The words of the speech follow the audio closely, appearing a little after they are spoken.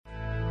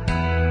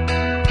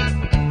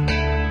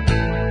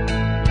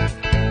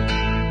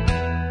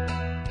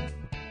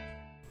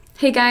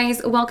Hey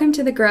guys, welcome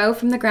to the Grow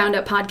from the Ground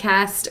Up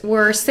podcast.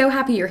 We're so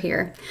happy you're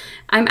here.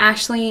 I'm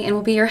Ashley and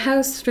will be your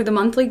host through the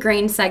monthly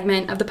grain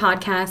segment of the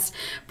podcast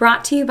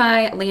brought to you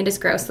by Landis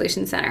Grow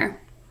Solution Center.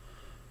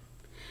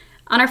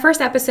 On our first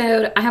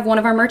episode, I have one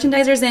of our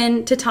merchandisers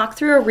in to talk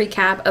through a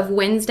recap of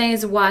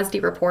Wednesday's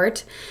WASDE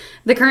report,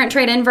 the current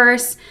trade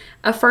inverse,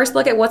 a first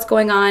look at what's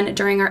going on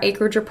during our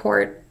acreage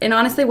report, and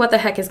honestly what the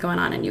heck is going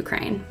on in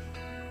Ukraine.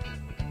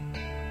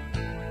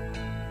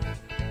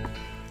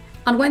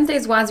 On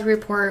Wednesday's WASDE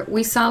report,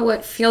 we saw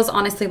what feels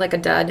honestly like a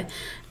dud.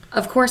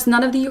 Of course,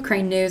 none of the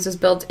Ukraine news was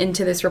built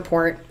into this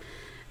report.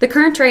 The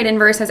current trade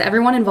inverse has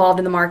everyone involved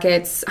in the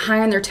markets high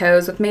on their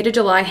toes, with May to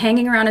July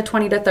hanging around a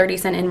 20 to 30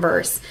 cent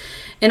inverse.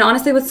 And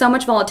honestly, with so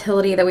much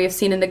volatility that we have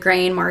seen in the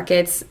grain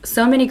markets,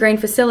 so many grain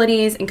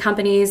facilities and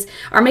companies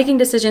are making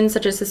decisions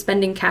such as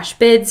suspending cash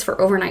bids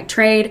for overnight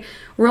trade,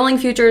 rolling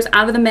futures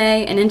out of the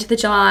May and into the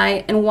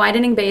July, and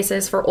widening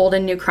basis for old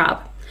and new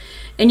crop.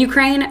 In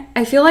Ukraine,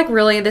 I feel like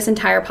really this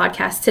entire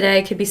podcast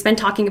today could be spent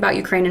talking about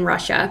Ukraine and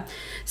Russia.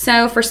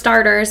 So for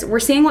starters, we're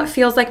seeing what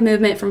feels like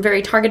movement from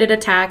very targeted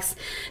attacks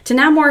to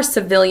now more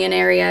civilian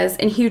areas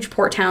and huge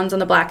port towns on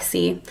the Black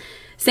Sea.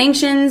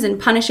 Sanctions and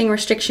punishing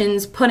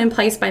restrictions put in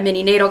place by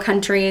many NATO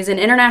countries and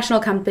international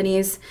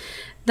companies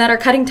that are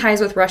cutting ties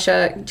with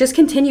Russia just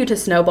continue to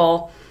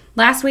snowball.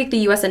 Last week, the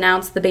U.S.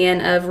 announced the ban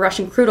of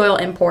Russian crude oil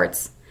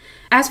imports.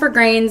 As for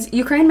grains,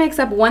 Ukraine makes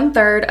up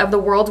 1/3 of the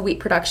world's wheat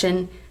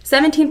production,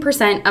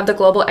 17% of the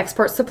global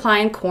export supply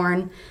in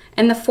corn,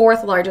 and the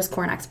 4th largest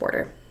corn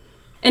exporter.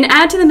 And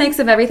add to the mix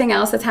of everything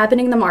else that's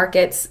happening in the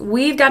markets,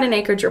 we've got an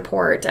acreage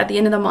report at the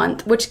end of the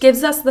month, which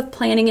gives us the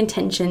planning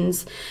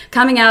intentions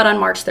coming out on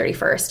March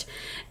 31st.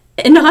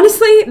 And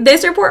honestly,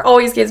 this report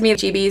always gives me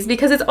the GBs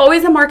because it's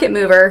always a market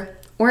mover,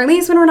 or at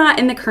least when we're not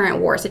in the current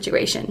war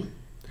situation.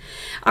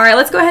 All right,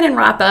 let's go ahead and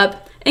wrap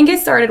up and get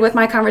started with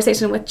my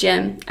conversation with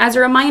Jim. As a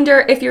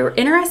reminder, if you're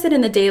interested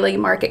in the daily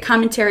market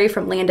commentary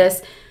from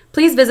Landis,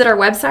 please visit our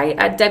website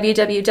at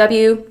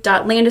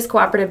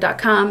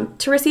www.landiscooperative.com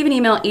to receive an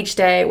email each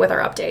day with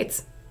our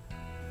updates.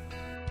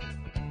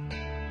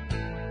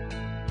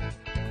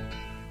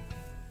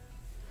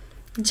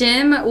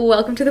 Jim,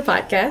 welcome to the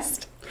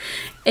podcast.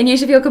 And you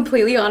should feel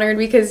completely honored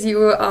because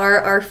you are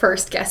our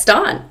first guest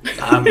on.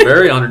 I'm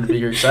very honored to be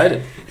here,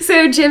 excited.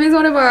 So Jim is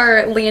one of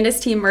our Landis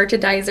team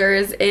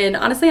merchandisers, and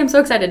honestly, I'm so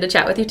excited to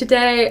chat with you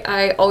today.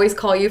 I always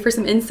call you for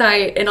some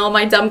insight in all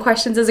my dumb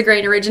questions as a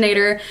grain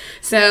originator.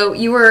 So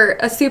you were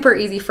a super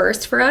easy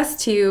first for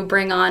us to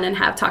bring on and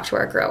have talk to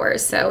our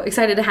growers. So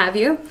excited to have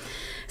you.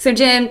 So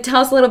Jim,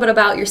 tell us a little bit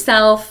about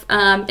yourself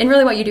and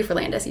really what you do for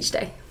Landis each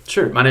day.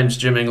 Sure. My name is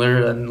Jim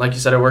Engler, and like you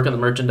said, I work on the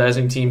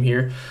merchandising team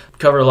here.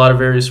 Cover a lot of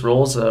various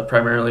roles,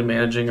 primarily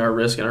managing our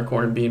risk in our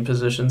corn and bean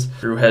positions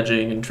through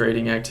hedging and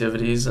trading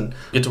activities, and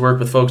get to work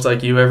with folks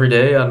like you every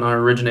day on our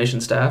origination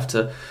staff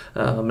to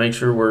make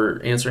sure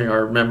we're answering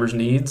our members'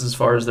 needs as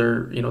far as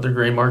their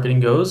grain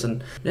marketing goes.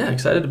 And yeah,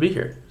 excited to be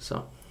here.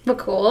 So. Well,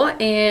 cool.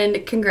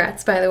 And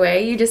congrats, by the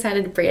way. You just had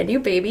a brand new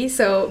baby,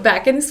 so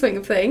back in the swing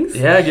of things.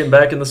 Yeah, getting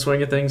back in the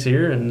swing of things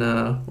here, and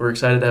we're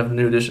excited to have a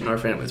new addition to our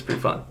family. It's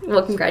pretty fun.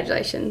 Well,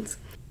 congratulations.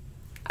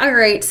 All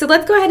right, so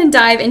let's go ahead and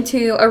dive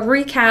into a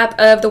recap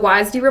of the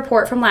WASDE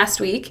report from last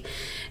week.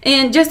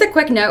 And just a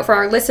quick note for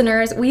our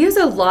listeners, we use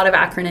a lot of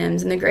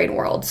acronyms in the grain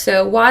world.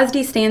 So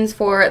WASDE stands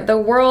for the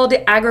World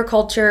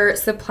Agriculture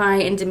Supply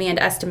and Demand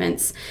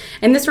Estimates.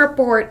 And this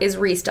report is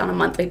released on a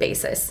monthly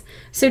basis.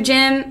 So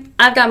Jim,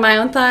 I've got my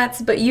own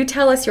thoughts, but you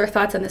tell us your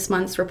thoughts on this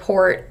month's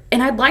report.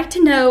 And I'd like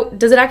to know,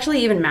 does it actually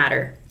even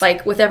matter?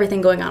 Like with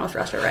everything going on with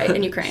Russia, right,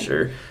 in Ukraine?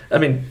 Sure. I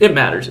mean, it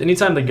matters.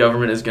 Anytime the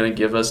government is going to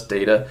give us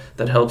data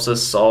that helps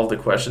us solve the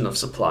question of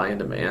supply and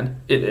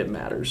demand, it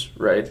matters,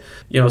 right?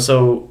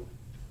 So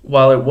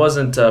while it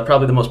wasn't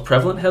probably the most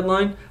prevalent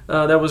headline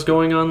that was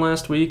going on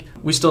last week,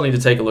 we still need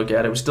to take a look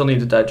at it. We still need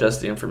to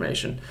digest the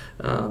information.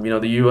 The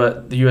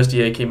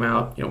USDA came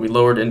out. We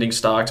lowered ending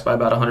stocks by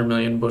about 100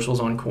 million bushels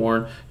on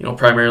corn.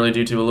 Primarily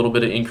due to a little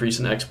bit of increase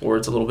in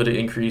exports, a little bit of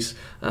increase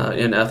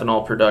in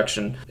ethanol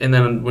production. And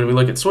then when we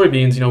look at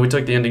soybeans, we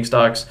took the ending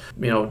stocks,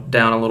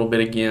 down a little bit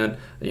again.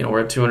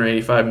 We're at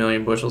 285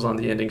 million bushels on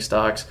the ending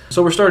stocks.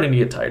 So we're starting to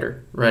get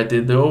tighter, right?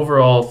 The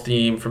overall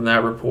theme from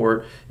that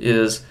report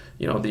is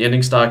the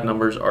ending stock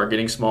numbers are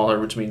getting smaller,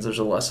 which means there's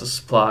a less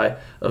supply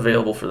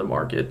available for the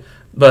market.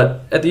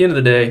 But at the end of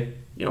the day,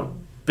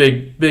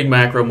 big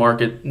macro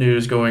market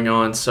news going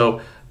on.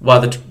 So while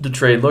the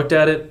trade looked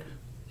at it,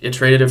 it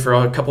traded it for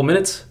a couple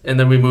minutes, and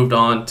then we moved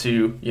on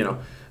to,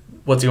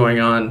 what's going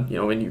on,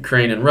 in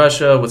Ukraine and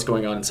Russia, what's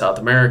going on in South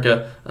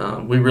America.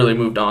 We really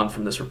moved on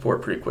from this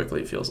report pretty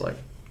quickly, it feels like.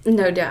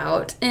 No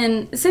doubt.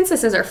 And since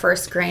this is our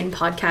first grain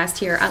podcast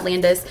here at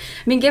Landis,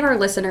 give our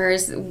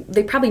listeners,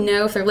 they probably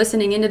know if they're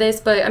listening into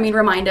this, but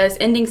remind us,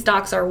 ending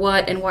stocks are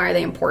what and why are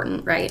they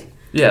important, right?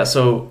 Yeah,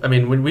 so,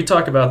 when we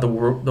talk about the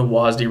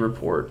WASDE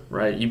report,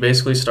 right, you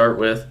basically start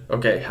with,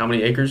 okay, how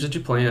many acres did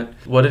you plant?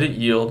 What did it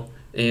yield?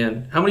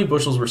 and how many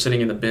bushels were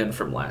sitting in the bin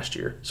from last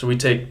year. So we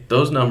take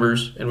those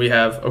numbers and we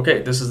have,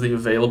 okay, this is the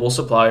available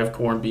supply of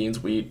corn,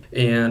 beans, wheat,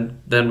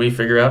 and then we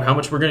figure out how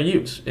much we're going to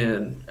use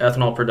in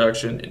ethanol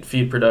production, in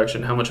feed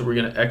production, how much are we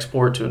going to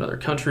export to another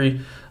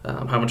country,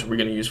 how much are we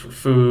going to use for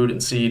food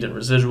and seed and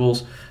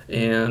residuals,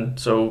 and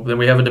so then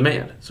we have a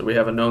demand. So we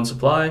have a known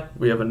supply,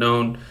 we have a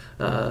known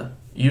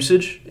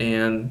usage,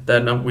 and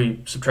that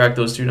we subtract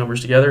those two numbers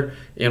together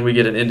and we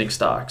get an ending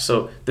stock.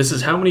 So this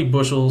is how many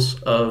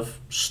bushels of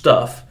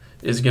stuff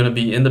is going to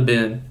be in the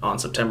bin on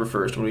September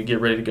 1st when we get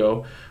ready to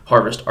go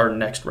harvest our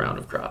next round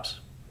of crops.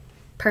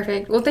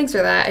 Perfect. Well, thanks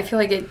for that. I feel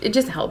like it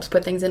just helps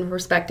put things in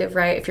perspective,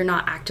 right? If you're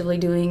not actively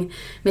doing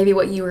maybe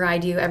what you or I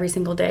do every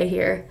single day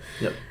here.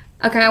 Yep.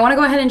 Okay, I want to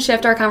go ahead and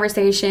shift our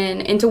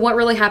conversation into what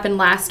really happened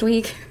last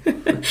week,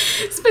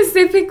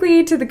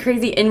 specifically to the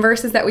crazy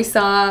inverses that we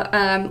saw.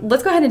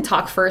 Let's go ahead and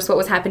talk first what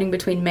was happening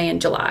between May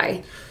and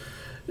July.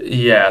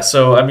 Yeah,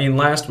 so I mean,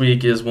 last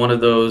week is one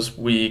of those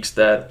weeks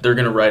that they're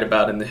going to write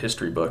about in the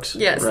history books,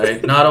 yes.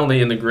 Right? Not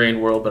only in the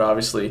grain world, but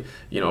obviously,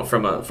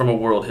 from a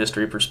world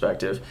history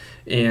perspective.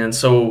 And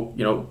so,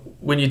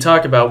 when you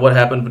talk about what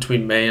happened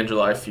between May and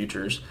July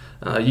futures,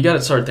 you got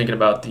to start thinking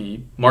about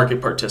the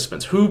market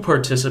participants. Who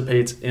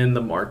participates in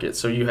the market?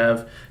 So you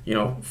have,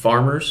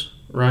 farmers,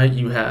 right?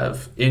 You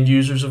have end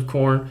users of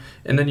corn,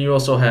 and then you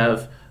also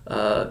have,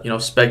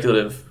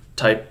 speculative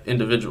type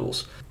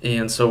individuals.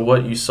 And so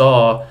what you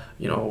saw,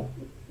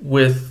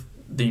 with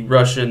the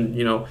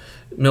Russian,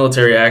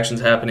 military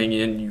actions happening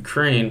in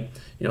Ukraine,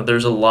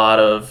 there's a lot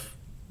of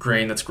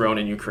grain that's grown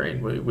in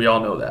Ukraine. We all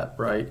know that,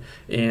 right?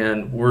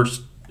 And we're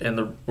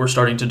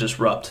starting to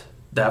disrupt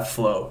that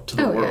flow to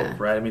the world, yeah.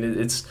 Right? I mean,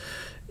 it's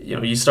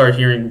you start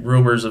hearing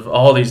rumors of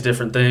all these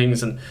different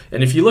things, and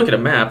if you look at a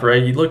map,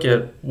 right, you look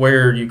at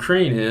where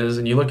Ukraine is,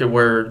 and you look at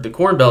where the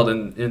Corn Belt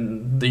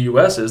in the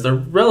U.S. is, they're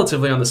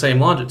relatively on the same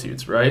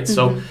longitudes, right? Mm-hmm.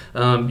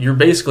 So you're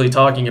basically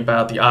talking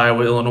about the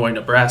Iowa, Illinois,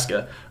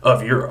 Nebraska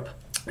of Europe.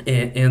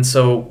 And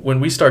so when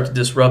we start to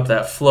disrupt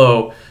that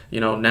flow,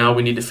 now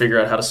we need to figure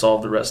out how to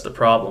solve the rest of the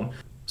problem.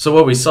 So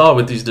what we saw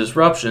with these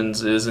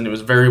disruptions is, and it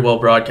was very well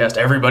broadcast,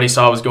 everybody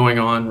saw what was going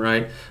on,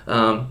 right?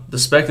 The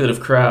speculative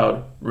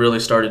crowd really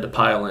started to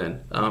pile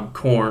in.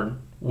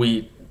 Corn,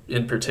 wheat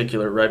in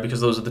particular, right?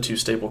 Because those are the two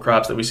staple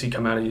crops that we see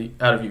come out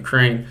of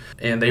Ukraine,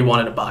 and they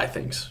wanted to buy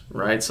things,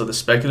 right? So the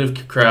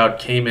speculative crowd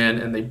came in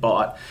and they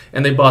bought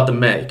the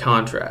May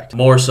contract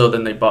more so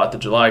than they bought the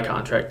July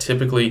contract.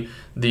 Typically,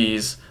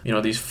 these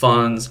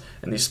funds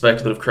and these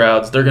speculative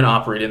crowds, they're going to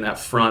operate in that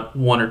front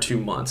 1 or 2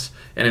 months,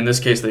 and in this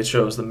case, they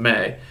chose the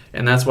May,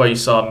 and that's why you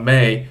saw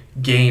May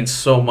gain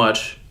so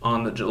much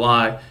on the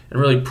July and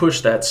really push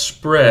that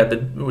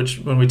spread, which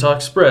when we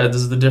talk spread,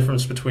 this is the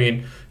difference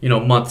between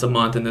month to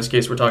month. In this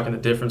case, we're talking the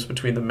difference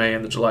between the May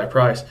and the July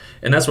price,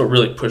 and that's what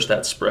really pushed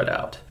that spread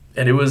out.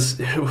 And it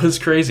was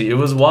crazy. It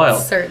was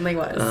wild. It certainly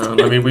was.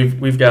 I mean,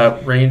 we've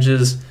got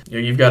ranges.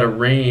 You've got a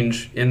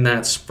range in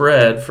that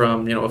spread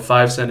from a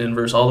 5-cent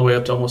inverse all the way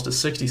up to almost a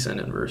 60-cent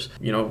inverse.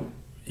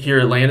 Here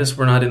at Landis,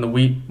 we're not in the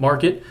wheat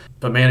market,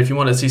 but man, if you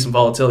want to see some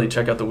volatility,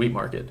 check out the wheat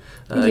market.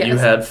 Yes. You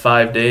had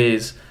 5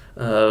 days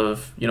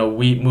of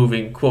wheat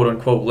moving quote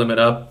unquote limit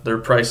up, their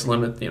price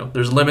limit.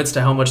 There's limits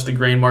to how much the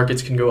grain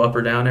markets can go up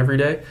or down every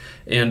day,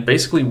 and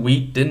basically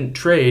wheat didn't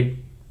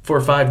trade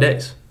for 5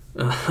 days.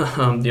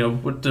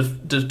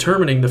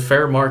 Determining the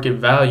fair market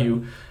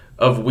value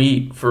of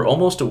wheat for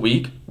almost a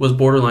week was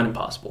borderline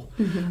impossible.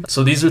 Mm-hmm.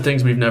 So these are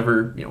things we've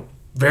never,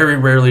 very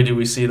rarely do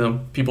we see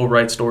them. People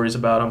write stories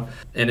about them,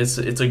 and it's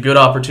a good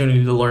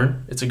opportunity to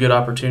learn. It's a good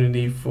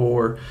opportunity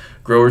for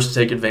growers to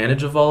take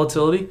advantage of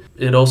volatility.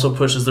 It also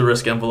pushes the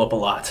risk envelope a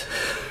lot.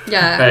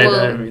 Yeah, right?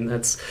 well, I mean,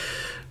 that's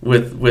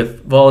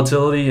with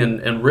volatility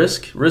and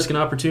risk and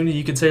opportunity,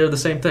 you could say are the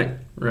same thing,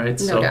 right?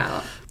 No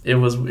doubt. It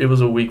was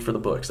a week for the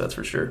books, that's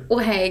for sure. Well,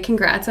 hey,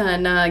 congrats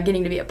on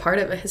getting to be a part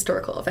of a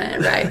historical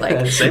event, right?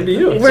 Like, same to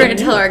you. We're going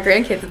to tell our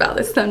grandkids about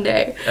this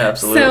someday.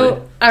 Absolutely.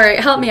 So, all right,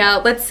 help me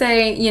out. Let's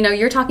say,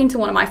 you're talking to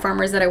one of my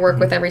farmers that I work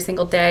with every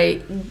single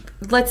day.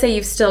 Let's say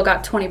you've still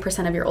got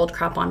 20% of your old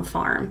crop on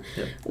farm.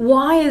 Yep.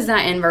 Why is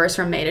that inverse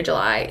from May to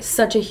July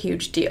such a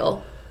huge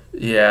deal?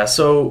 Yeah,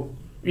 so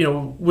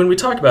when we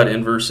talk about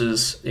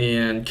inverses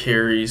and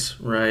carries,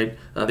 right,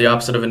 the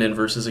opposite of an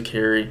inverse is a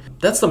carry.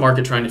 That's the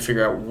market trying to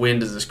figure out when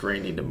does this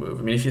grain need to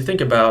move. I mean, if you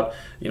think about,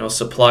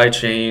 supply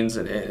chains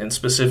and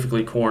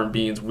specifically corn,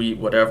 beans, wheat,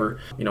 whatever,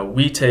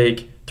 we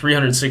take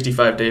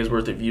 365 days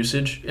worth of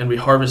usage and we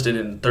harvest it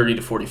in 30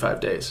 to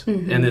 45 days.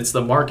 Mm-hmm. And it's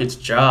the market's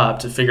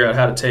job to figure out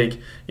how to take,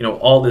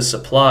 all this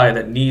supply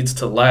that needs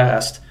to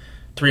last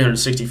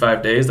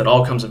 365 days that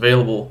all comes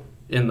available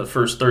in the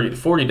first 30 to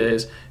 40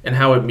 days, and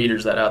how it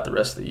meters that out the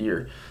rest of the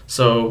year.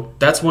 So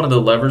that's one of the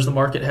levers the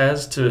market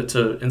has to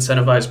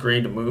incentivize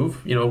grain to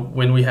move,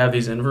 when we have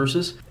these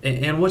inverses.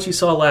 And what you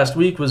saw last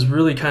week was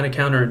really kind of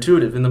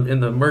counterintuitive. In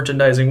the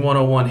Merchandising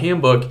 101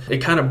 handbook, it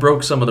kind of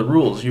broke some of the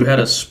rules. You had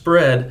a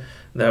spread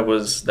that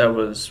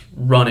was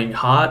running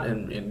hot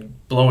and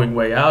blowing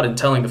way out and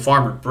telling the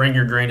farmer, bring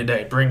your grain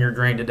today, bring your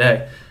grain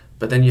today.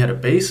 But then you had a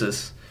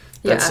basis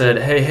that Yeah. said,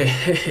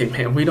 hey,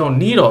 man, we don't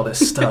need all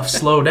this stuff.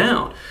 Slow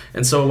down.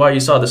 And so while you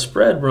saw the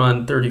spread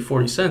run 30,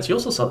 40 cents, you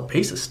also saw the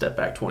basis step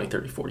back 20,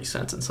 30, 40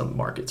 cents in some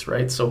markets,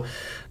 right? So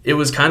it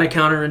was kind of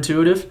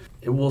counterintuitive.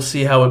 We'll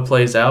see how it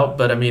plays out.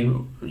 But I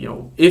mean,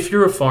 if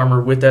you're a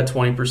farmer with that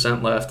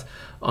 20% left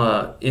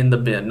in the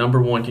bin,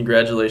 number one,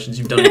 congratulations.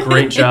 You've done a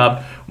great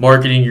job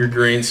marketing your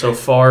grain so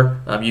far.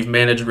 You've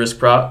managed risk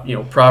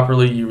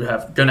properly. You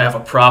have going to have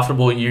a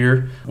profitable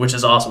year, which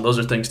is awesome. Those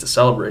are things to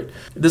celebrate.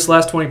 This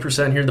last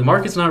 20% here, the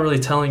market's not really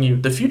telling you,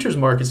 the futures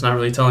market's not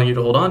really telling you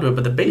to hold on to it,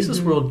 but the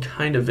basis world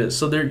kind of is.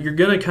 So you're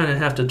going to kind of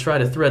have to try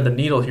to thread the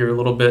needle here a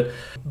little bit.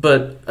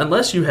 But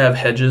unless you have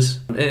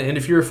hedges, and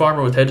if you're a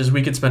farmer with hedges,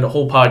 we could spend a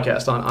whole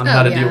podcast on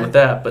how to deal with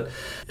that. But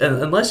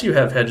unless you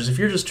have hedges, if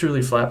you're just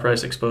truly flat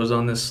price exposed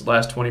on this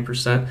last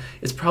 20%,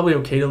 it's probably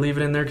okay to leave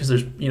it in there because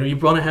there's, you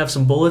want to have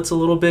some bullets a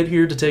little bit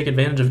here to take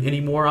advantage of any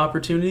more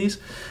opportunities.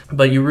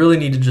 But you really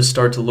need to just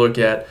start to look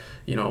at,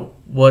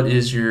 what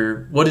is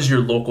your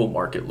local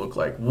market look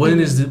like? When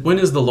is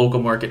the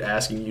local market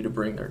asking you to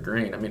bring their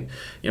grain? I mean,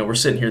 we're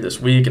sitting here this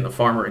week and the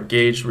farmer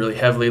engaged really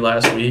heavily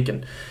last week,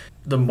 and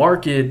the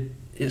market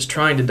is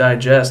trying to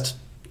digest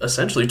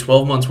essentially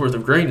 12 months worth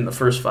of grain in the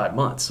first 5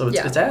 months. So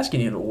it's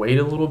asking you to wait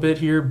a little bit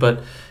here,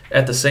 but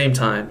at the same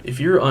time, if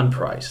you're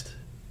unpriced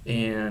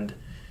and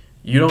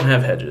you don't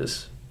have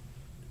hedges,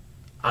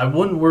 I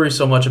wouldn't worry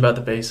so much about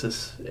the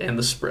basis and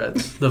the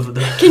spreads.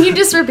 Can you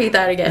just repeat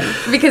that again?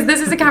 Because this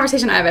is a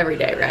conversation I have every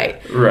day,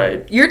 right?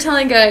 Right. You're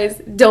telling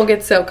guys, don't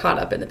get so caught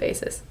up in the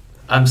basis.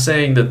 I'm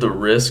saying that the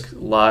risk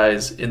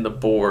lies in the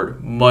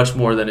board much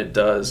more than it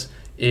does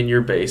in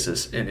your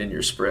basis and in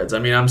your spreads. I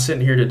mean, I'm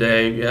sitting here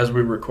today as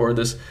we record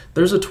this.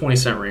 There's a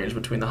 20-cent range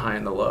between the high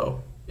and the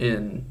low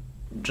in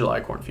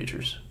July corn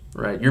futures,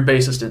 right? Your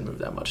basis didn't move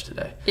that much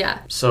today. Yeah.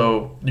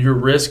 So your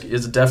risk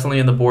is definitely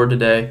in the board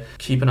today.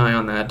 Keep an eye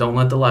on that. Don't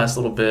let the last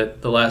little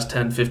bit, the last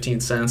 10, 15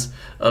 cents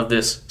of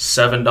this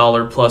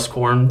 $7 plus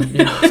corn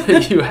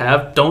that you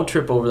have, don't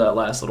trip over that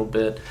last little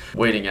bit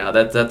waiting out.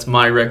 That's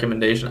my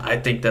recommendation. I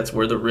think that's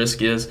where the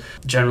risk is.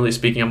 Generally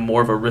speaking, I'm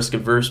more of a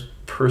risk-averse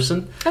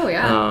person. Oh,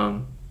 yeah.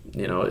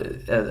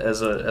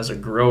 As a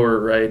grower,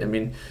 right? I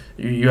mean,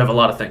 you have a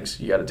lot of things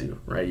you got to do,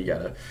 right? You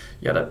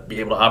got to be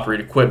able to operate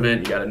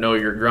equipment. You got to know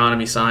your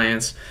agronomy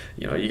science.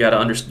 You got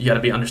to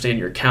be understanding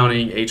your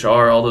accounting,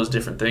 HR, all those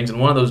different things. And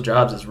one of those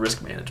jobs is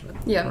risk management.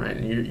 Yeah. Right.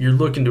 And you're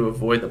looking to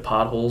avoid the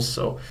potholes.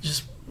 So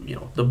just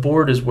the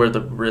board is where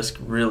the risk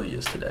really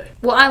is today.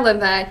 Well, I love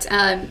that.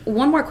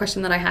 One more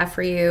question that I have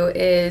for you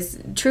is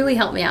truly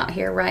help me out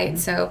here, right? Mm-hmm.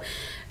 So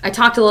I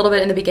talked a little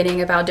bit in the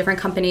beginning about different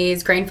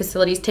companies, grain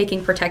facilities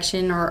taking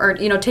protection or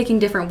taking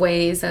different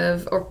ways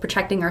of or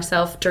protecting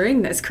ourselves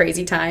during this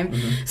crazy time.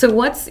 Mm-hmm. So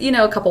what's,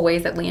 a couple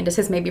ways that Landis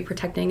is maybe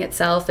protecting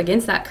itself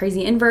against that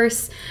crazy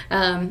inverse?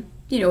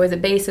 Is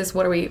it basis?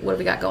 What do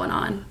we got going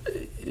on?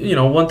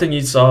 One thing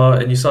you saw,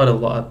 and you saw it a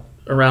lot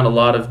around a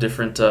lot of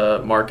different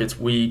markets,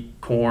 wheat,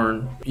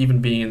 corn,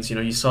 even beans,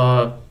 you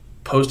saw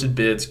posted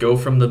bids go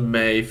from the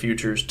May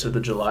futures to the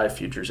July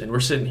futures. And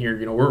we're sitting here,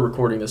 we're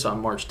recording this on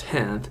March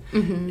 10th.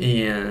 Mm-hmm.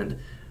 And,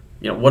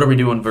 what are we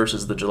doing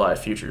versus the July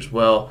futures?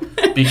 Well,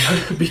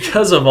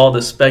 because of all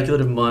the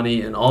speculative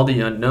money and all the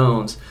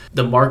unknowns,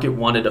 the market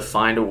wanted to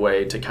find a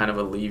way to kind of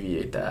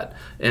alleviate that.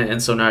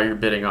 And so now you're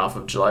bidding off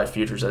of July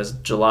futures, as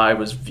July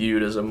was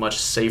viewed as a much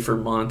safer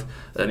month,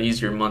 an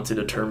easier month to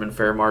determine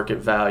fair market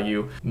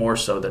value, more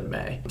so than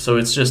May. So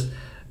it's just,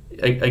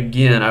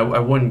 again, I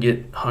wouldn't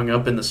get hung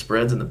up in the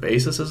spreads and the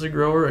basis as a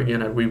grower.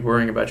 Again, I'd be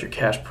worrying about your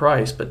cash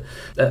price, but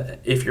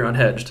if you're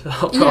unhedged,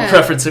 I'll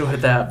preference it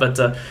with that.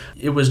 But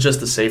it was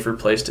just a safer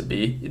place to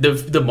be.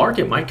 The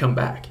market might come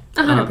back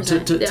to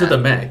the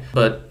May,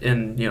 but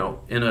in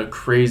a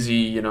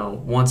crazy,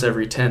 once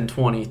every 10,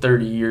 20,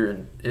 30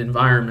 year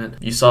environment,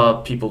 you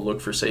saw people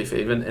look for safe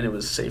haven, and it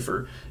was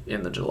safer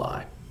in the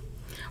July.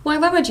 Well, I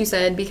love what you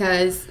said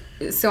because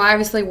so I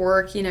obviously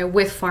work,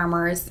 with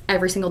farmers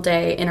every single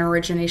day in our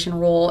origination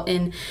role,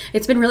 and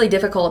it's been really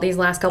difficult these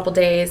last couple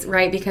days,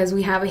 right? Because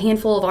we have a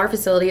handful of our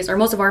facilities, or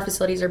most of our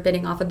facilities are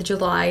bidding off of the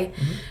July,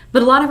 mm-hmm.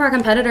 but a lot of our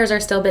competitors are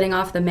still bidding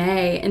off the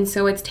May, and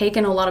so it's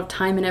taken a lot of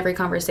time in every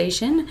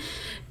conversation.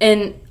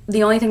 And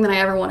the only thing that I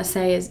ever want to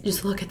say is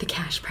just look at the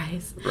cash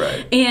price.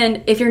 Right.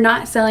 And if you're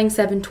not selling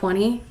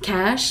 $7.20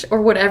 cash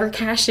or whatever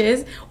cash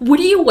is, what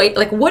do you wait?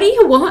 Like, what do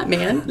you want,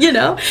 man?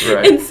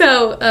 Right. And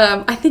so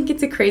I think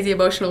it's a crazy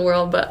emotional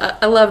world,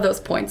 but I love those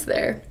points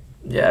there.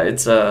 Yeah,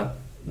 it's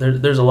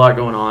there's a lot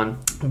going on,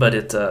 but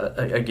it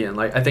again,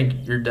 like I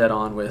think you're dead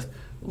on with.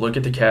 Look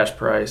at the cash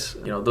price.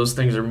 Those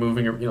things are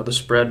moving, the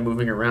spread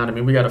moving around. I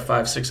mean, we got a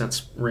 5-6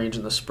 cents range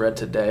in the spread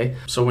today.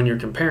 So when you're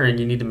comparing,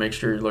 you need to make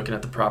sure you're looking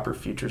at the proper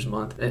futures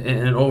month.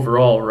 And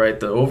overall, right,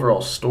 the overall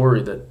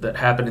story that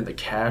happened in the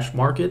cash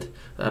market,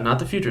 not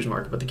the futures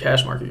market, but the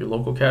cash market, your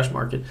local cash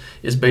market,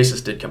 is basis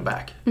did come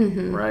back,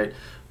 mm-hmm. right?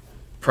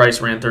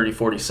 Price ran 30,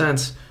 40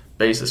 cents.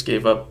 Basis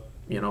gave up,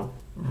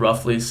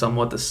 roughly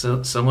somewhat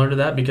similar to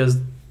that because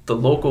the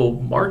local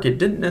market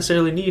didn't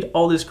necessarily need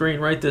all this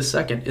grain right this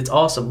second. It's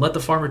awesome. Let the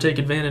farmer take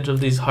advantage of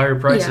these higher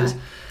prices. Yeah.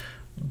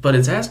 but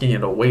it's asking you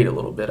to wait a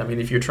little bit. I mean,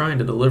 if you're trying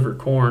to deliver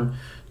corn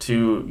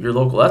to your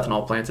local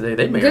ethanol plant today,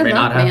 they may or may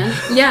not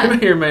have they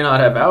may or may not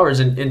have hours,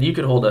 and you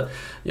could hold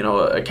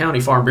a county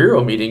farm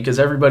bureau meeting because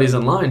everybody's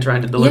in line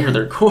trying to deliver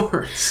their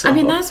corn. So. I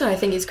mean, that's what I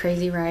think is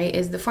crazy, right?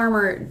 Is the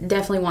farmer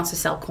definitely wants to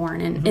sell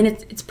corn, and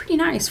it's pretty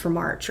nice for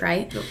March,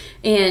 right? Yep.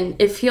 And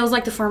it feels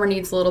like the farmer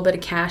needs a little bit of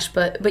cash,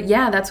 but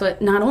yeah, that's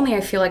what. Not only I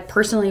feel like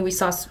personally we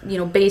saw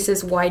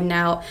basis widen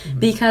out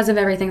because of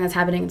everything that's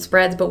happening in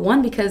spreads, but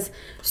one because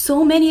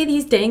so many of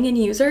these dang end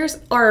users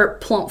are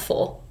plump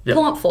full. Yep.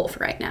 Plump full for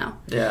right now.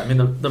 Yeah, I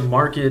mean the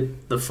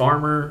market, the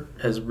farmer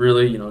has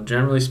really,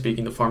 generally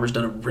speaking, the farmer's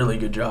done a really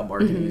good job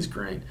marketing his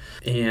grain,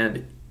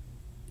 and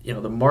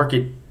the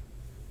market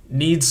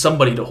needs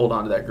somebody to hold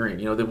on to that grain.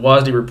 The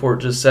WASDE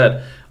report just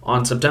said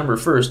on September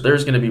 1st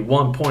there's going to be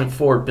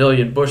 1.4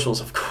 billion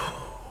bushels of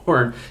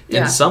corn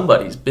in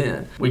somebody's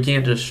bin. We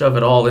can't just shove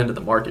it all into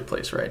the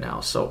marketplace right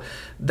now. So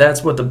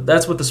that's what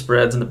the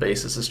spreads and the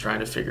basis is trying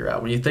to figure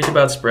out. When you think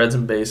about spreads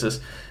and basis,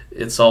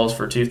 it solves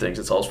for two things.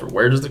 It solves for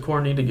where does the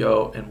corn need to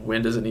go and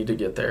when does it need to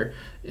get there.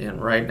 And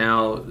right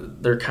now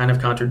they're kind of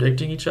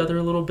contradicting each other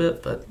a little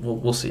bit, but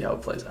we'll see how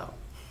it plays out.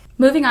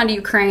 Moving on to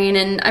Ukraine,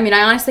 and I mean,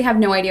 I honestly have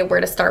no idea where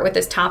to start with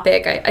this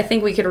topic. I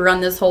think we could run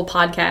this whole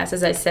podcast,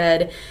 as I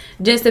said,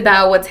 just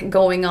about what's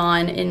going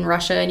on in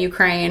Russia and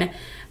Ukraine.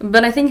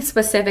 But I think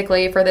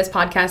specifically for this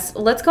podcast,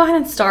 let's go ahead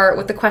and start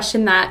with the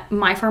question that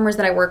my farmers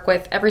that I work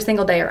with every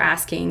single day are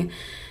asking.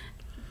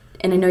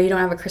 And I know you don't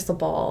have a crystal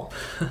ball,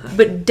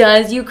 but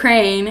does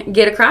Ukraine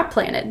get a crop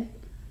planted?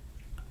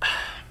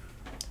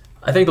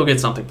 I think they'll get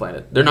something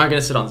planted. They're not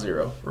going to sit on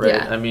zero, right?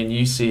 Yeah. I mean,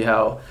 you see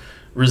how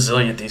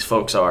resilient these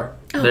folks are.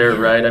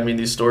 Right? I mean,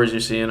 these stories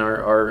you're seeing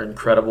are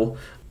incredible.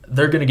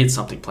 They're going to get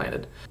something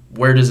planted.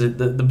 Where does it?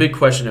 The big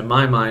question in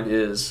my mind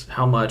is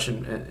how much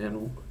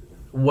and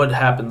what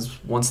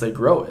happens once they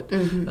grow it.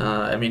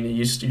 I mean,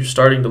 you're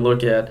starting to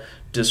look at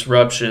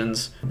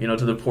disruptions,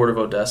 to the port of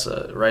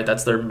Odessa, right?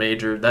 That's their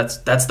major,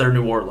 that's their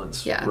New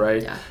Orleans,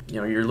 right? Yeah.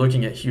 You're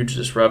looking at huge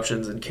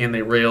disruptions, and can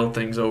they rail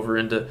things over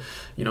into,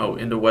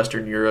 into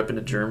Western Europe,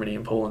 into Germany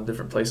and Poland,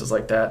 different places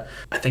like that.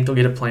 I think they'll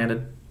get it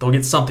planted. They'll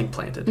get something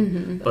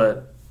planted,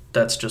 but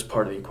that's just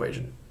part of the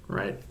equation.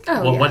 Right.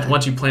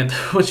 Once you plant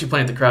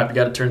the crop, you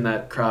got to turn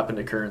that crop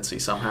into currency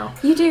somehow.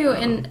 You do,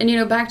 and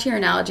back to your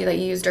analogy that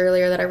you used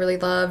earlier that I really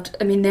loved.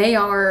 I mean, they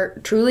are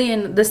truly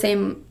in the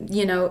same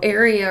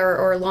area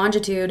or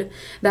longitude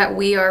that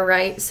we are,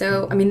 right?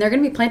 So I mean, they're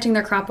going to be planting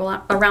their crop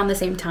around the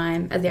same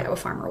time as the Iowa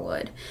farmer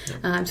would. So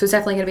it's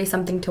definitely going to be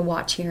something to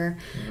watch here.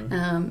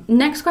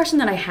 Next question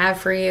that I have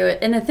for you,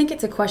 and I think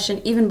it's a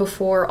question even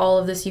before all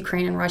of this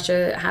Ukraine and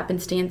Russia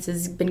happenstance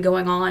has been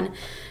going on.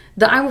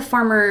 The Iowa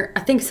farmer,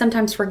 I think,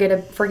 sometimes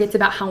forgets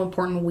about how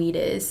important wheat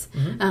is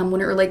when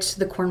it relates to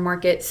the corn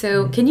market.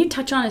 So can you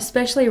touch on,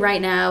 especially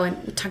right now,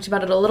 and we talked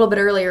about it a little bit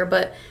earlier,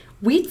 but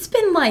wheat's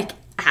been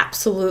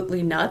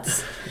absolutely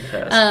nuts.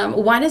 Yes.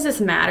 Why does this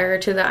matter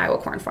to the Iowa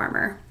corn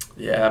farmer?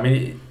 Yeah, I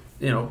mean,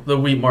 the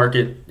wheat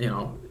market,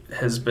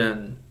 has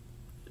been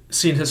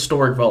seen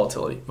historic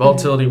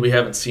volatility we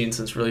haven't seen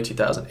since really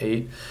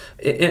 2008.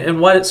 And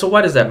why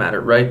does that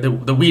matter, right?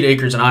 The wheat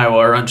acres in Iowa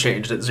are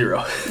unchanged at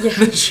zero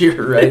this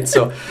year, right?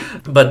 So,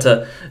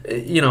 but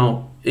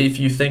if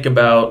you think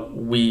about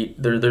wheat,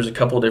 there's a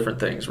couple of different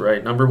things,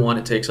 right? Number one,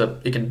 it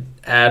can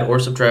add or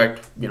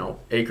subtract,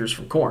 acres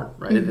from corn,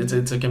 right?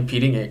 It's a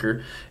competing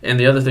acre. And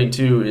the other thing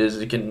too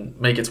is it can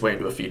make its way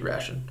into a feed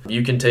ration.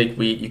 You can take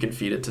wheat, you can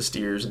feed it to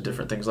steers and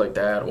different things like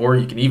that, or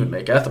you can even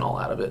make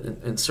ethanol out of it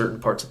in certain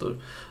parts of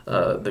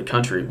the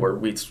country where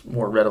wheat's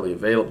more readily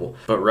available.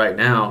 But right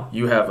now,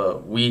 you have a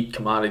wheat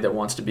commodity that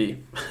wants to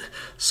be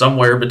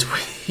somewhere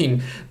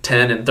between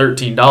 $10 and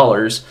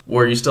 $13,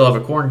 where you still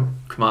have a corn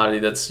commodity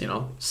that's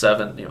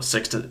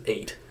 6 to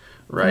 8,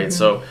 right?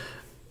 So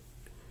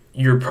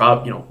you're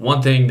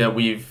one thing that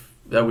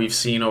we've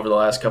seen over the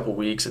last couple of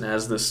weeks, and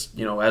as this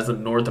as the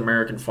North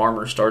American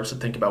farmer starts to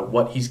think about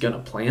what he's going to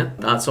plant,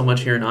 not so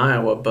much here in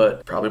Iowa,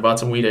 but probably bought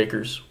some wheat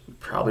acres,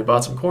 probably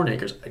bought some corn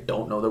acres. I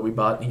don't know that we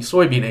bought any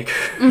soybean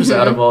acres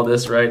out of all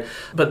this, right?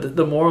 But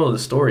the moral of the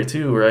story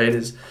too, right,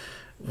 is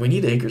we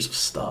need acres of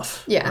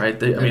stuff, right?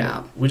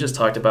 We just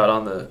talked about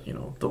on the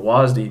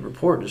WASDE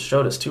report just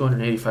showed us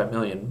 285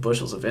 million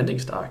bushels of ending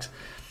stocks.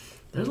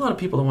 There's a lot of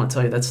people that want to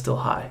tell you that's still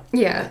high.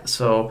 Yeah.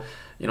 So,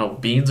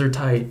 beans are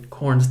tight,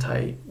 corn's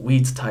tight,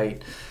 wheat's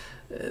tight.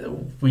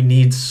 We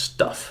need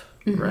stuff,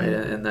 right?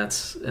 And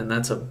that's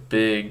a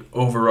big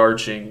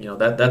overarching,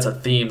 that's a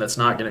theme that's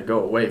not going to go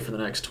away for the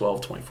next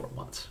 12, 24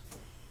 months.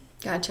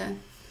 Gotcha.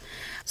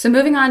 So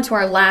moving on to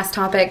our last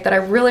topic that I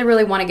really,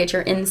 really want to get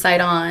your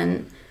insight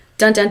on.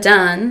 Dun, dun,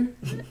 dun.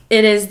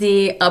 It is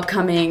the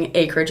upcoming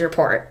acreage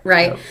report,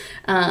 right?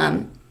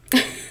 Yep.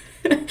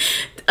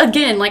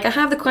 Again, I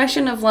have the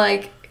question of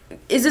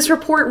is this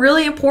report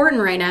really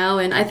important right now?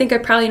 And I think I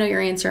probably know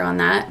your answer on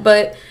that.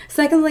 But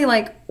secondly,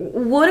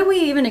 what do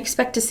we even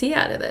expect to see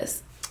out of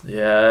this?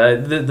 Yeah,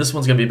 this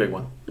one's going to be a big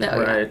one,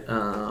 right?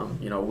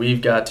 Yeah.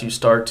 We've got to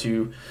start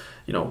to,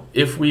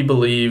 if we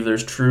believe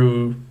there's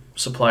true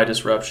supply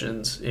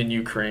disruptions in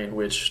Ukraine,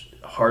 which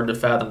hard to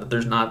fathom that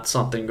there's not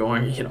something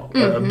going,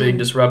 a big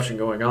disruption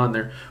going on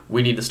there.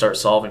 We need to start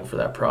solving for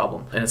that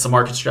problem. And it's the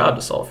market's job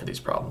to solve for these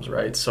problems,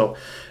 right? So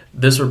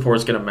this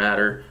report's going to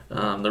matter.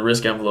 The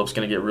risk envelope's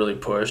going to get really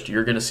pushed.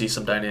 You're going to see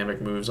some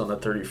dynamic moves on the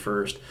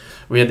 31st.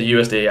 We had the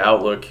USDA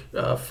Outlook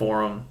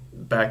Forum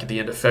back at the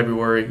end of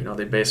February.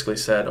 They basically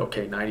said,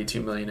 okay,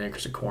 92 million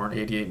acres of corn,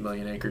 88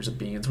 million acres of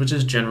beans, which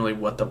is generally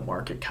what the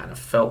market kind of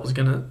felt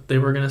they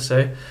were going to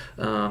say.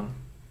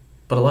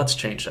 But a lot's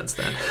changed since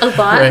then. A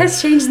lot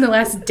has changed in the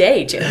last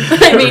day, Jim.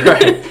 I mean,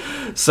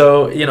 right.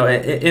 So,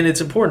 and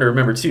it's important to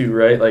remember too,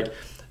 right? Like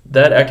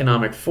that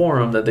economic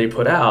forum that they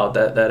put out,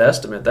 that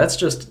estimate, that's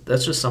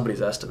just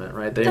somebody's estimate,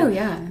 right?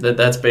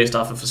 That's based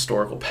off of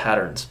historical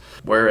patterns.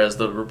 Whereas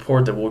the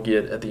report that we'll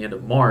get at the end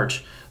of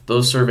March,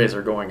 those surveys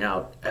are going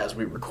out as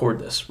we record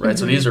this, right?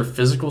 So these are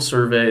physical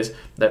surveys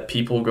that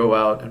people go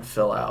out and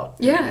fill out.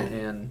 Yeah.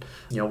 And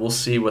we'll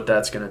see what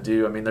that's going to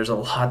do. I mean, there's a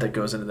lot that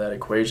goes into that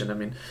equation. I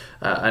mean,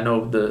 I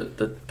know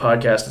the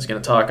podcast is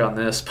going to talk on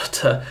this,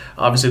 but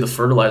obviously the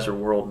fertilizer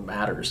world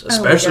matters,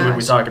 especially when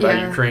we talk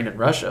about Ukraine and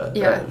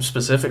Russia,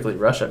 specifically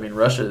Russia. I mean,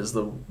 Russia is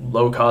the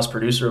low-cost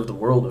producer of the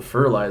world of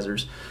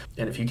fertilizers.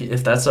 And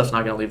if that stuff's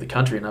not going to leave the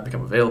country and not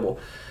become available,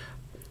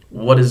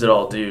 what does it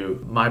all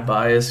do? My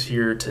bias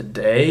here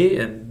today,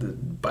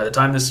 and by the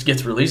time this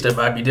gets released, it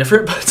might be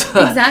different. But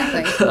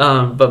exactly.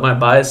 But my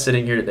bias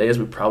sitting here today is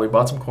we probably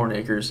bought some corn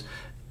acres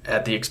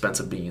at the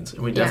expense of beans,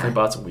 and we definitely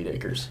bought some wheat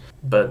acres.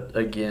 But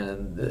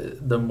again,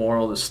 the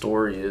moral of the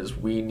story is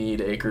we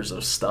need acres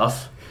of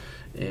stuff,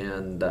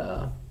 and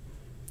the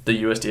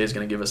USDA is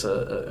going to give us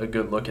a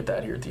good look at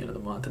that here at the end of the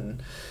month,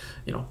 and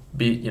I'm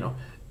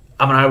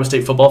an Iowa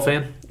State football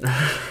fan,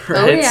 right?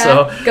 Oh yeah,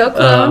 so, go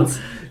Clones!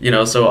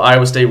 So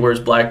Iowa State wears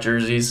black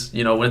jerseys.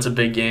 When it's a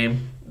big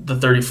game, the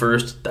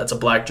 31st, that's a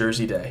black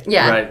jersey day.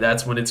 Yeah. Right?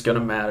 That's when it's going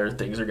to matter.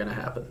 Things are going to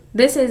happen.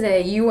 This is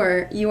you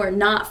are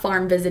not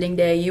farm visiting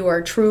day. You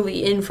are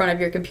truly in front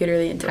of your computer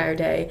the entire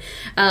day.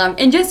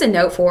 And just a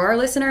note for our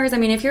listeners, I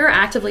mean, if you're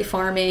actively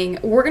farming,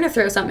 we're going to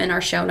throw something in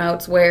our show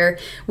notes where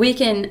we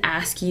can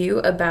ask you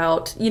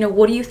about,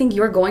 what do you think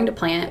you're going to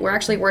plant? We're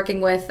actually working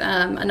with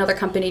another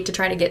company to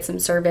try to get some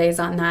surveys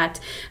on that.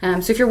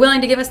 So if you're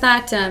willing to give us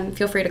that,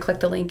 feel free to click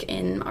the link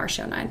in our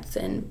show notes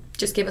and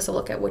just give us a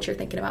look at what you're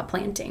thinking about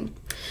planting.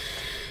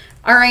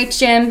 All right,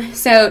 Jim.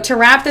 So to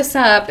wrap this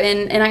up,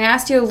 and I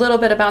asked you a little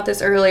bit about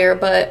this earlier,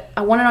 but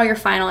I want to know your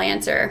final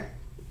answer.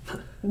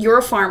 You're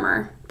a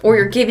farmer, or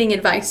you're giving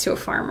advice to a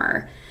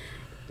farmer.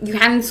 You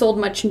haven't sold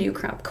much new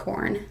crop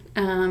corn.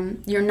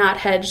 You're not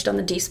hedged on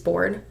the DEES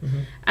board. Mm-hmm.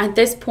 At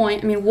this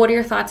point, I mean, what are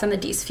your thoughts on the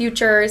DEES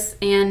futures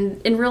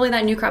and really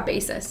that new crop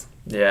basis?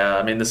 Yeah,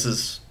 I mean, this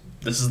is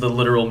the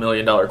literal $1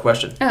 million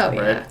question. Oh, right?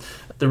 Yeah.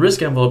 The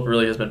risk envelope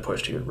really has been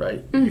pushed here, right?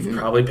 Mm-hmm. You've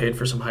probably paid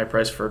for some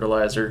high-priced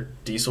fertilizer.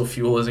 Diesel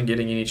fuel isn't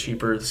getting any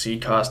cheaper. The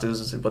seed cost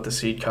is what the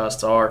seed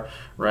costs are,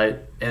 right?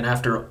 And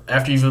after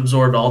you've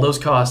absorbed all those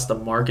costs, the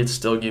market's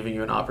still giving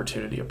you an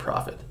opportunity of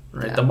profit,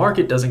 right? Yeah. The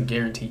market doesn't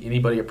guarantee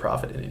anybody a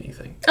profit in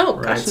anything. Oh,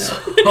 right? Gosh,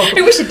 no. I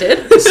wish it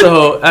did.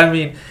 So, I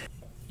mean,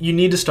 you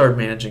need to start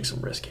managing some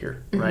risk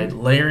here, right?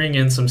 Mm-hmm. Layering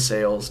in some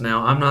sales.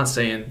 Now, I'm not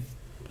saying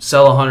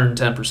sell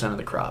 110% of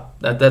the crop.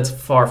 That's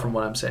far from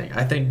what I'm saying.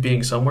 I think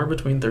being somewhere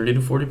between 30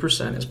 to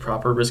 40% is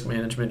proper risk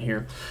management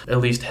here, at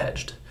least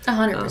hedged.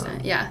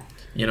 100%, yeah.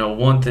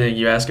 One thing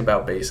you ask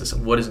about basis,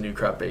 and what is new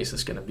crop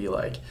basis going to be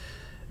like?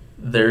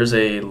 There's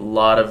a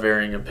lot of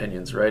varying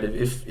opinions, right?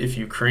 If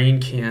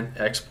Ukraine can't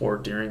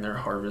export during their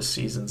harvest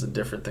seasons and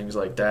different things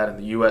like that, and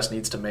the U.S.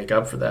 needs to make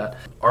up for that,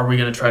 are we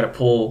going to try to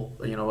pull,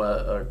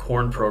 a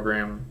corn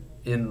program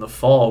in the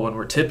fall when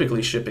we're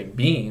typically shipping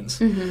beans?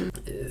 Mm-hmm.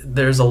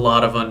 There's a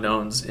lot of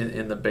unknowns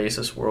in the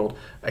basis world.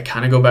 I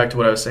kind of go back to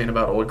what I was saying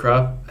about old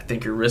crop. I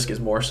think your risk is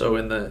more so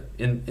in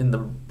the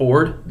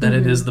board than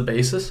it is the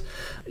basis.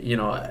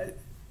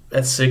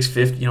 At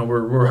 650,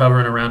 we're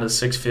hovering around a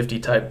 650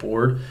 type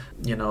board.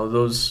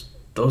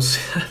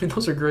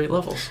 Those are great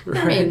levels.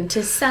 Right? I mean,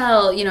 to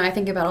sell, I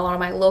think about a lot of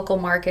my local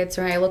markets,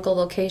 right? Local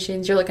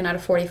locations, you're looking at a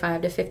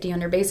 45 to 50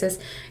 under basis.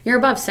 You're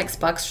above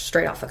 $6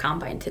 straight off the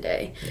combine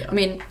today. Yeah. I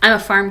mean, I'm a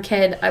farm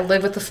kid. I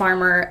live with the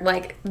farmer.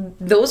 Like,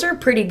 those are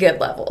pretty good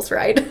levels,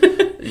 right?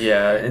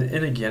 Yeah,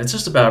 and again, it's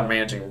just about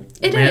managing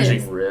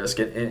risk,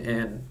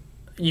 and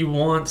you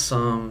want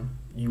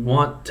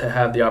to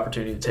have the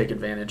opportunity to take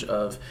advantage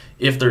of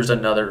if there's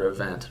another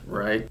event,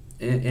 right?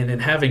 And in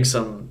having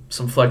some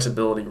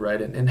flexibility,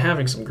 right, and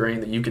having some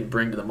grain that you can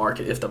bring to the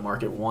market if the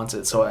market wants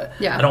it. So I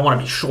don't want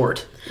to be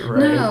short,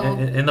 right? No.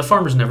 And the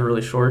farmer's never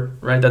really short,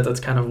 right? That's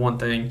kind of one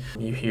thing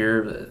you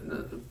hear.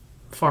 The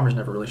farmer's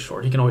never really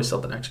short. He can always sell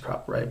the next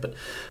crop, right? But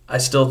I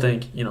still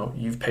think,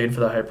 you've paid for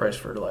the high-priced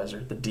fertilizer.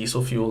 The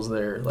diesel fuel's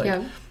there.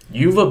 Like,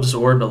 you've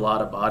absorbed a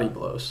lot of body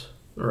blows,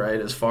 right,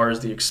 as far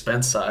as the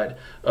expense side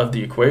of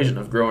the equation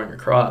of growing a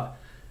crop.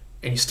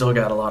 and you still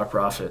got a lot of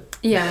profit.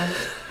 Yeah.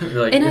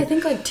 Like, and I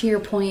think, like, to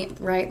your point,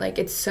 right, like,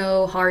 it's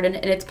so hard, and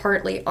it's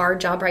partly our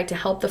job, right, to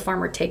help the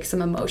farmer take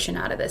some emotion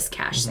out of this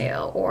cash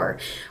sale or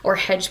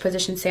hedge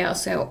position sale.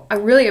 So I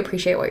really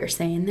appreciate what you're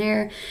saying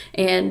there,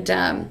 and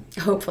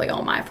hopefully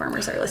all my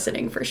farmers are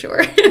listening for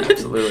sure.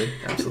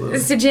 Absolutely.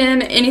 So,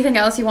 Jim, anything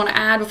else you want to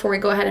add before we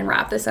go ahead and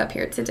wrap this up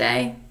here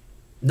today?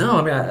 No,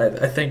 I mean,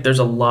 I think there's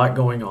a lot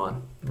going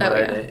on.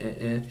 Right?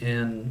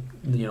 And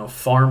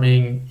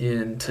farming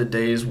in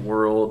today's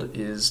world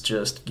is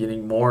just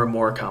getting more and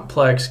more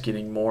complex,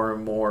 getting more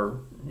and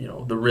more,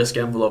 the risk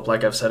envelope,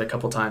 like I've said a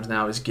couple times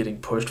now, is getting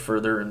pushed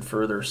further and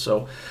further.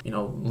 So,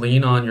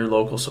 lean on your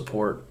local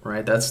support,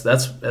 right? That's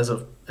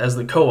as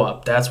the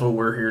co-op, that's what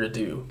we're here to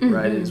do,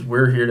 right? Is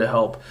we're here to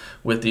help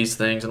with these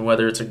things, and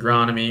whether it's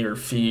agronomy or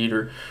feed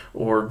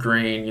or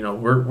grain,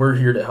 we're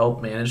here to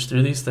help manage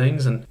through these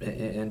things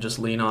and just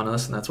lean on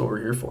us, and that's what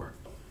we're here for.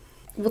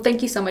 Well,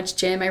 thank you so much,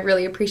 Jim. I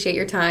really appreciate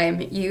your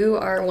time. You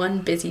are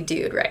one busy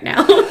dude right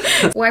now.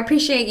 Well, I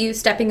appreciate you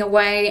stepping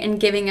away and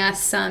giving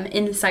us some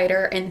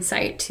insider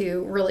insight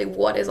to really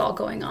what is all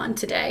going on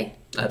today.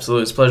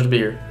 Absolutely. It's a pleasure to be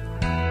here.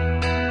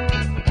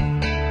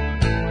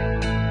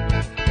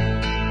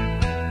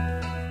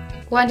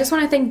 Well, I just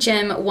want to thank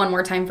Jim one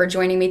more time for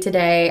joining me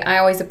today. I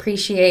always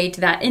appreciate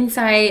that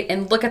insight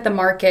and look at the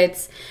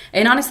markets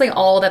and honestly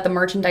all that the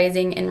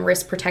merchandising and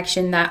risk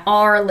protection that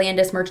our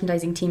Landis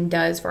merchandising team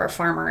does for our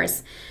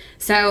farmers.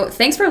 So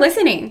thanks for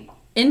listening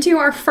into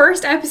our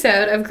first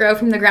episode of Grow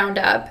from the Ground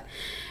Up.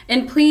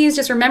 And please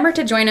just remember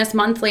to join us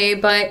monthly,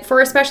 but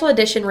for a special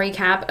edition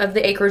recap of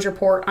the Acreage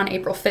Report on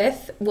April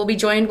 5th, we'll be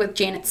joined with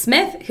Janet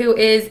Smith, who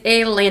is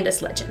a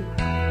Landis legend.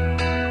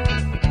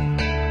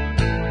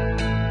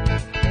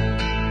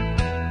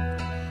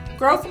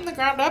 Grow from the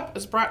Ground Up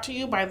is brought to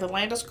you by the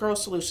Landis Grow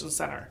Solutions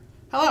Center.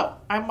 Hello,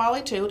 I'm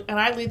Molly Toot, and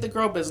I lead the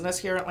grow business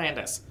here at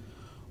Landis.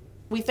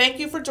 We thank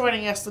you for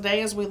joining us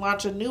today as we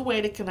launch a new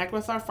way to connect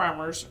with our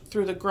farmers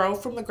through the Grow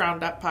from the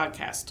Ground Up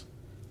podcast.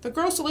 The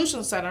Grow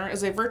Solutions Center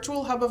is a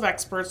virtual hub of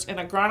experts in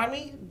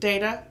agronomy,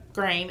 data,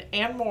 grain,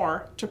 and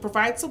more to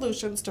provide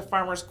solutions to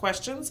farmers'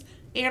 questions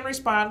and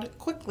respond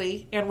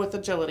quickly and with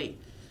agility.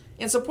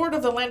 In support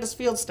of the Landis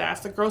field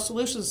staff, the Grow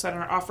Solutions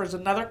Center offers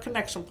another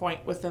connection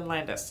point within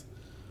Landis.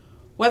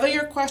 Whether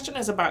your question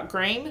is about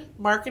grain,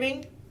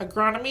 marketing,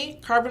 agronomy,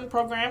 carbon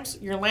programs,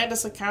 your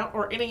Landis account,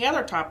 or any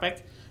other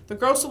topic, the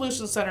Grow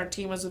Solutions Center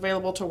team is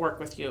available to work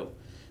with you.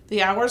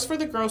 The hours for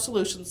the Grow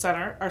Solutions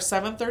Center are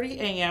 7:30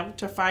 a.m.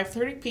 to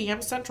 5:30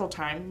 p.m. Central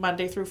Time,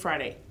 Monday through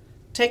Friday.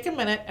 Take a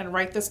minute and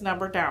write this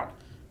number down,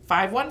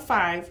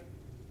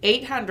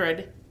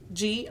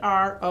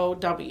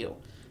 515-800-GROW.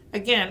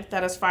 Again,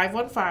 that is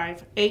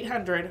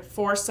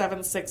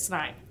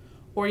 515-800-4769.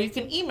 Or you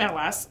can email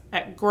us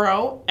at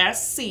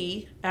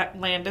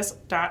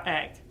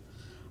growsc@landis.ag.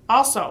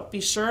 Also,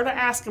 be sure to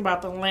ask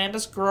about the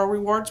Landis Grow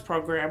Rewards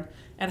program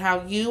and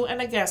how you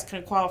and a guest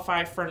can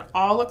qualify for an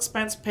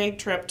all-expense-paid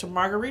trip to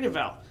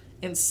Margaritaville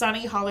in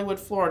sunny Hollywood,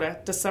 Florida,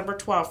 December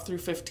 12th through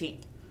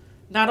 15th.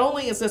 Not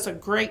only is this a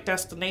great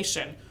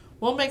destination,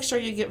 we'll make sure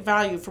you get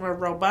value from a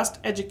robust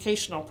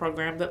educational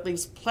program that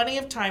leaves plenty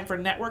of time for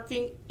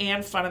networking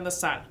and fun in the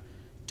sun.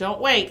 Don't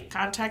wait.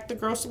 Contact the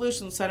Grow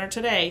Solutions Center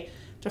today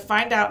to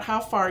find out how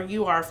far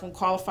you are from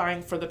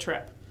qualifying for the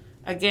trip.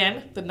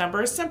 Again, the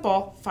number is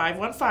simple,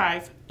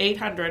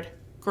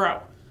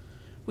 515-800-GROW.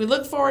 We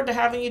look forward to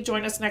having you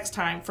join us next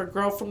time for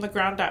Grow from the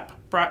Ground Up,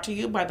 brought to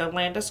you by the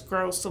Landis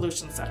Grow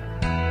Solutions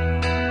Center.